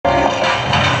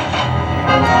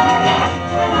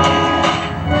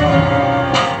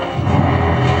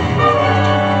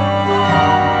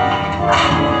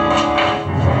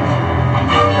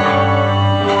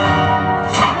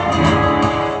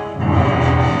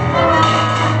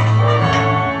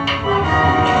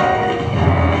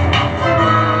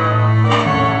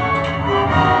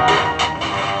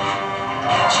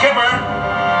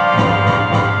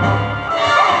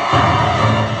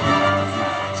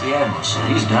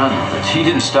down there, but he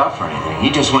didn't stop for anything. He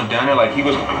just went down there like he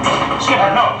was...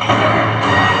 Skipper, no!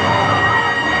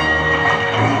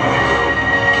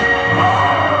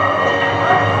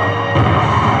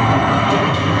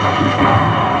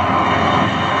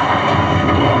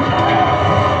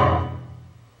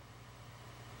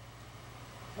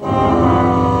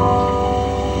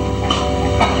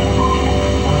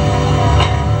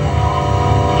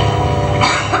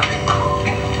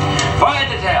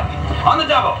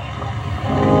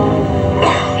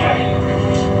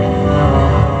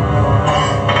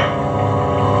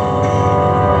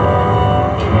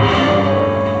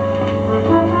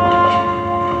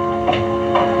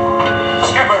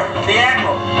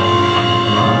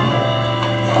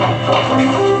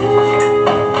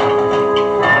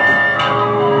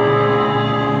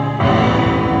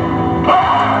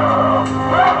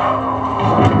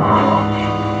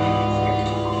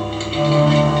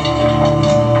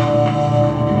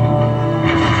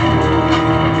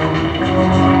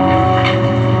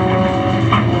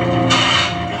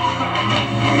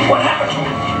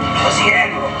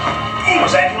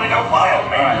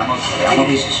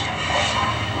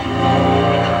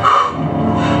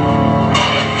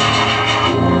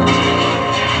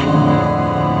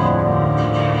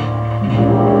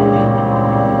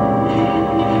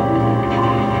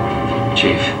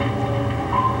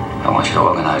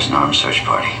 Search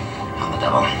party on the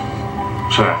double.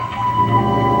 Sure.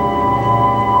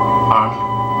 Armed?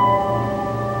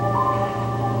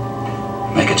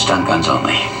 Make it stun guns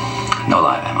only. No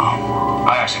live ammo.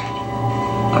 Aye, sir.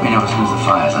 Let me know as soon as the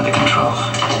fire is under control.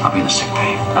 I'll be in the sick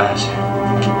bay. Aye, sir.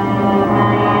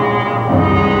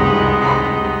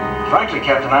 Frankly,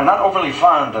 Captain, I'm not overly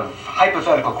fond of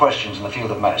hypothetical questions in the field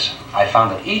of medicine. I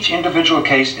found that each individual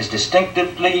case is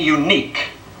distinctively unique.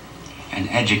 An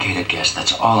educated guess,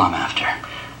 that's all I'm after.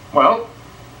 Well,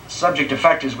 subject to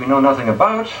factors we know nothing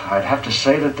about, I'd have to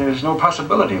say that there's no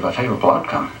possibility of a favorable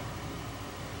outcome.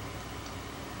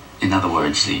 In other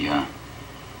words, the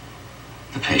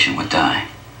patient would die.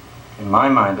 In my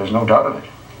mind, there's no doubt of it.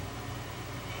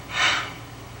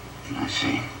 I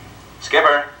see.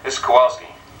 Skipper, this is Kowalski.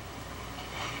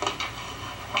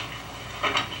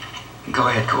 Go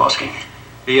ahead, Kowalski.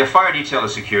 The fire detail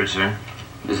is secured, sir.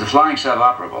 Is the flying sub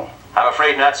operable? I'm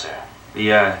afraid not, sir.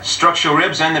 The structural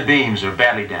ribs and the beams are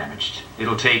badly damaged.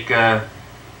 It'll take, well,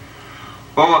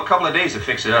 a couple of days to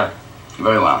fix it up.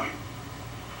 Very well.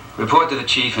 Report to the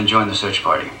chief and join the search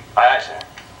party. Aye, aye, sir.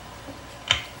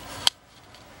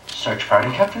 Search party,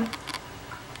 Captain?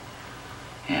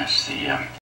 Yes, the